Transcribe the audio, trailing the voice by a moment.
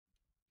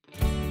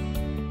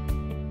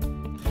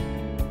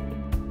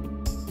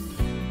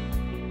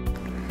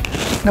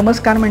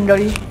नमस्कार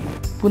मंडळी,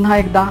 पुन्हा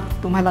एकदा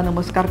तुम्हाला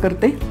नमस्कार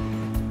करते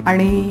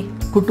आणि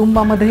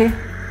कुटुंबामध्ये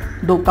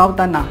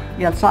डोकावताना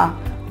याचा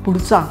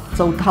पुढचा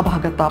चौथा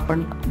भाग आता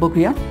आपण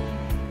बघूया.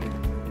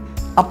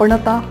 आपण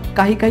आता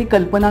काही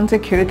कल्पनांचे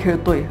खेळ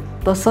खेळतोय,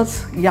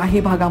 तसंच याही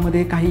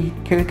भागामध्ये काही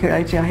खेळ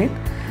खेळायचे आहेत.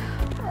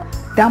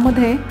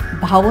 त्यामध्ये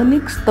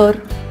भावनिक स्तर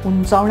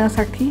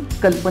उंचावण्यासाठी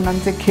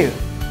कल्पनांचे खेळ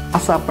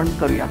असं आपण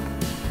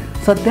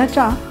करूयात.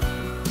 सध्याच्या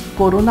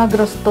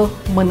कोरोनाग्रस्त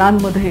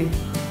मनांमध्ये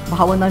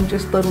भावनांचे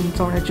स्तर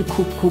उंचावण्याची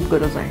खूप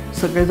गरज आहे.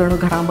 सगळेजण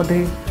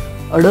घरामध्ये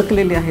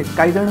अडकलेले आहेत.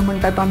 काही जण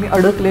म्हणतात आम्ही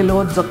अडकलेलो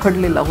आहोत,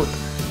 जखडलेलो आहोत,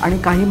 आणि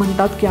काही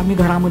म्हणतात की आम्ही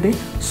घरामध्ये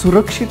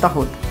सुरक्षित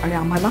आहोत आणि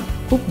आम्हाला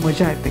खूप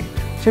मजा येते.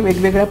 अशा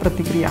वेगवेगळ्या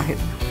प्रतिक्रिया आहेत.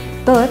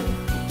 तर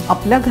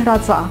आपल्या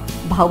घराचा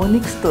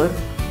भावनिक स्तर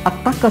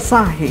आत्ता कसा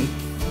आहे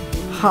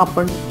हा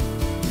आपण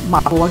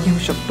मागोवा घेऊ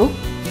शकतो.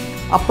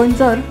 आपण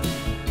जर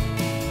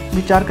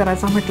विचार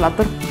करायचा म्हटला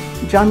तर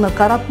ज्या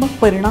नकारात्मक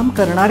परिणाम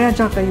करणाऱ्या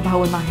ज्या काही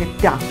भावना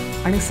आहेत त्या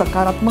आणि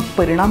सकारात्मक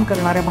परिणाम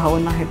करणाऱ्या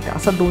भावना आहेत त्या,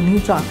 असा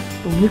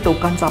दोन्ही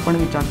टोकांचा आपण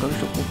विचार करू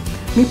शकतो.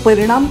 मी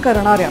परिणाम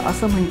करणाऱ्या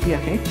असं म्हणते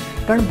आहे,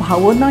 कारण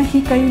भावना ही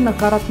काही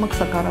नकारात्मक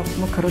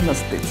सकारात्मक खरं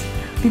नसतेच.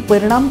 ती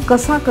परिणाम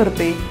कसा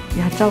करते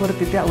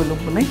ह्याच्यावरती ते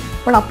अवलंबून आहे.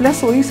 पण आपल्या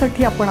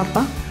सोयीसाठी आपण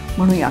आता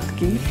म्हणूयात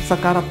की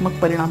सकारात्मक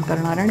परिणाम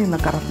करणाऱ्या आणि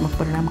नकारात्मक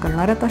परिणाम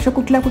करणाऱ्या अशा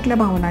कुठल्या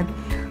भावना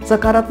आहेत.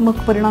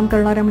 सकारात्मक परिणाम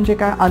करणाऱ्या म्हणजे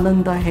काय?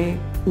 आनंद आहे,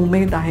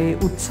 उमेद आहे,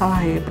 उत्साह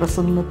आहे,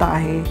 प्रसन्नता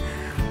आहे,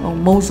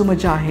 मौज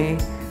मजा आहे,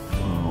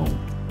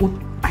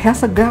 ह्या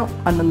सगळ्या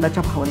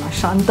आनंदाच्या भावना.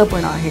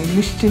 शांतपणा आहे,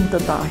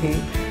 निश्चिंतता आहे,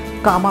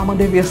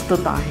 कामामध्ये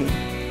व्यस्तता आहे.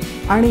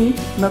 आणि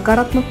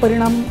नकारात्मक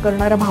परिणाम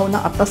करणाऱ्या भावना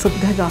आता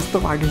सध्या जास्त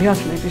वाढल्या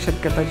असण्याची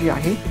शक्यता जी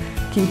आहे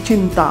की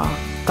चिंता,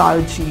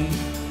 काळजी,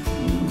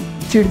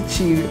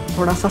 चिडचिड,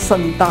 थोडासा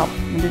संताप,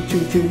 म्हणजे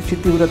चिडचिडीची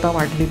तीव्रता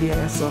वाढलेली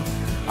आहे, असं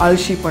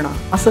आळशीपणा,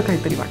 असं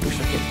काहीतरी वाटू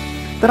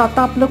शकेल. तर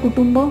आता आपलं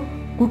कुटुंब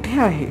कुठे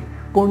आहे,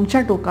 कोणत्या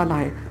टोकाला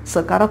आहे,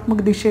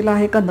 सकारात्मक दिशेला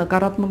आहे का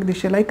नकारात्मक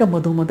दिशेला आहे का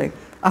मधोमध आहे,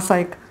 असा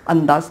एक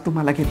अंदाज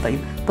तुम्हाला घेता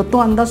येईल. तर तो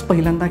अंदाज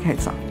पहिल्यांदा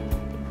घ्यायचा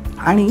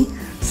आणि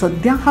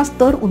सध्या हा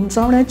स्तर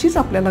उंचावण्याचीच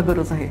आपल्याला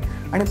गरज आहे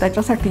आणि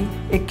त्याच्यासाठी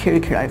एक खेळ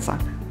खेळायचा.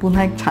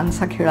 पुन्हा एक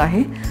छानसा खेळ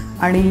आहे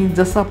आणि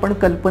जसं आपण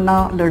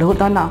कल्पना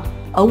लढवताना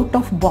आउट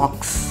ऑफ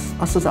बॉक्स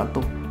असं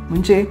जातो,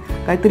 म्हणजे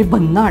काहीतरी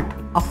भन्नाट,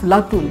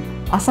 अफलातून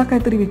असा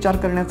काहीतरी विचार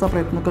करण्याचा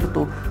प्रयत्न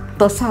करतो,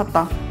 तसा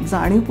आता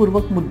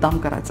जाणीवपूर्वक मुद्दाम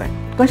करायचा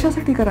आहे.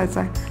 कशासाठी करायचा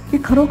आहे की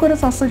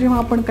खरोखरच असं जेव्हा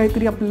आपण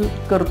काहीतरी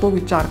करतो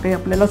विचार, काही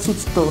आपल्याला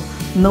सुचतं,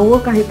 नवं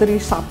काहीतरी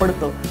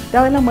सापडतं,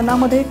 त्यावेळेला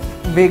मनामध्ये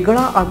एक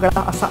वेगळा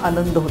आगळा असा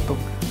आनंद होतो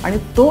आणि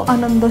तो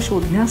आनंद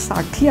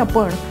शोधण्यासाठी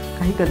आपण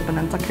काही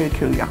कल्पनांचा खेळ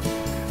खेळूया.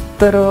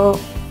 तर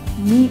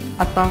मी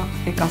आता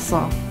एक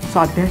असा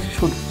साध्या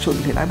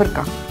शोधलेला आहे बरं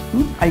का.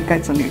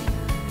 ऐकायचं नीट.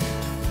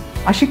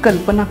 अशी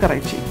कल्पना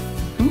करायची,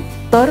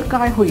 तर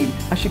काय होईल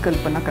अशी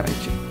कल्पना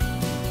करायची.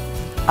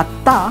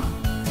 आत्ता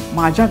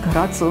माझ्या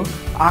घराचं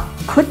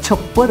अख्खं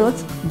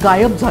छप्परच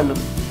गायब झालं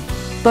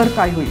तर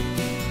काय होईल.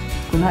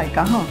 पुन्हा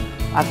ऐका.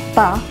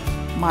 आत्ता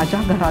माझ्या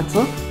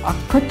घराचं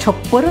अख्खं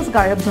छप्परच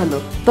गायब झालं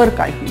तर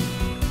काय होईल.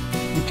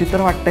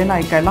 विचित्र वाटतंय ना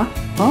ऐकायला,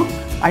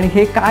 आणि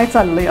हे काय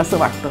चाललंय असं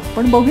वाटतं.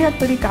 पण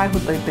बघूयात तरी काय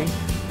होतंय ते.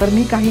 तर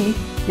मी काही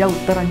या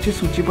उत्तरांची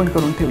सूची पण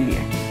करून ठेवली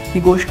आहे. ही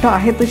गोष्ट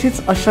आहे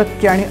तशीच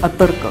अशक्य आणि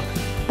अतर्क,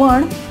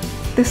 पण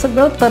ते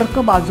सगळं तर्क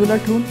बाजूला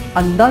ठेवून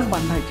अंदाज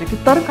बांधायचे की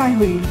तर काय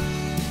होईल.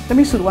 तर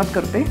मी सुरुवात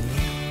करते.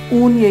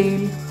 ऊन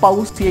येईल,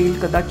 पाऊस येईल,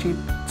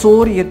 कदाचित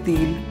चोर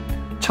येतील,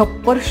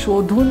 छप्पर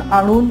शोधून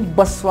आणून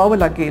बसवावं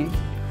लागेल,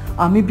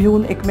 आम्ही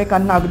भिवून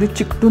एकमेकांना अगदी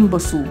चिकटून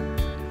बसू,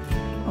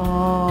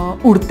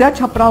 उडत्या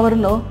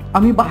छपरावरनं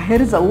आम्ही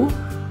बाहेर जाऊ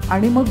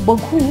आणि मग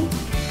बघू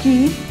की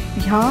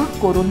ह्या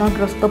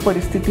कोरोनाग्रस्त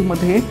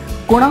परिस्थितीमध्ये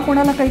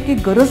कोणाकोणाला काही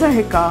गरज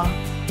आहे का.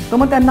 तर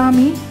मग त्यांना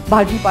आम्ही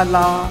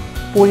भाजीपाला,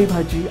 पोळी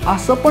भाजी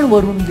असं पण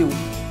वरून देऊ,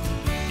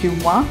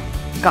 किंवा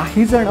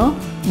काही जण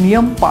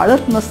नियम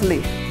पाळत नसले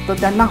तर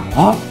त्यांना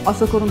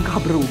असं करून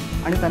घाबरवू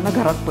आणि त्यांना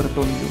घरात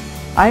परतवून देऊ.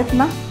 आहेत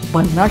ना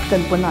भन्नाट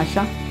कल्पना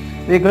अशा.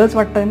 वेगळंच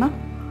वाटतंय ना.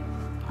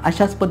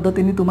 अशाच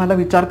पद्धतीने तुम्हाला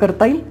विचार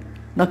करता येईल,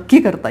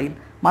 नक्की करता येईल.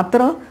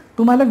 मात्र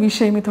तुम्हाला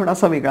विषय मी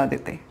थोडासा वेगळा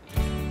देते.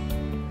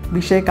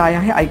 विषय काय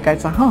आहे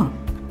ऐकायचा.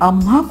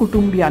 आम्हा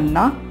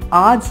कुटुंबियांना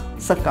आज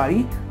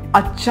सकाळी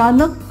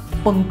अचानक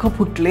पंख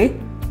फुटले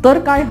तर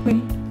काय होईल.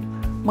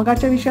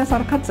 मगाच्या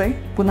विषयासारखाच आहे.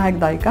 पुन्हा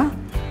एकदा ऐका.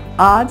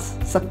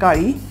 आज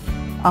सकाळी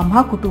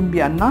आम्हा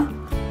कुटुंबियांना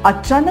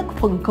अचानक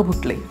पंख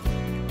फुटले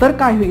तर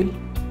काय होईल.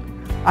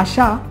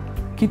 अशा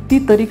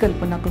कितीतरी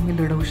कल्पना तुम्ही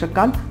लढवू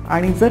शकाल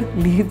आणि जर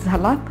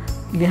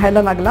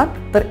लिहायला लागलात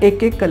तर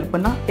एक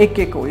कल्पना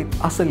एक ओळीत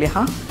असं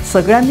लिहा.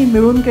 सगळ्यांनी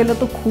मिळून केलं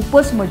तर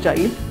खूपच मजा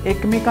येईल.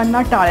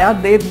 एकमेकांना टाळ्या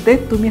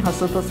देत तुम्ही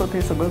हसत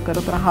हे सगळं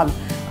करत राहाल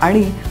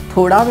आणि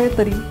थोडा वेळ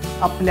तरी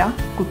आपल्या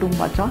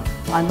कुटुंबाच्या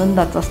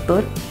आनंदाचा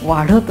स्तर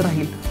वाढत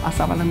राहील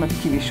असा मला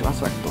नक्की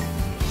विश्वास वाटतो.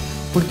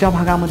 पुढच्या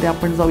भागामध्ये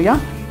आपण जाऊया.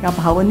 या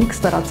भावनिक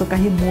स्तराचं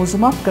काही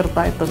मोजमाप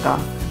करता येतं का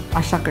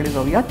अशाकडे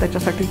जाऊया.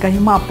 त्याच्यासाठी काही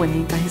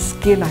मापनी, काही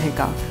स्केल आहे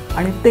का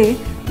आणि ते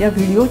या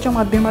व्हिडिओच्या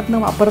माध्यमातून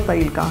वापरता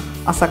येईल का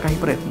असा काही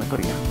प्रयत्न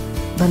करूया.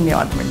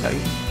 धन्यवाद मंडळी.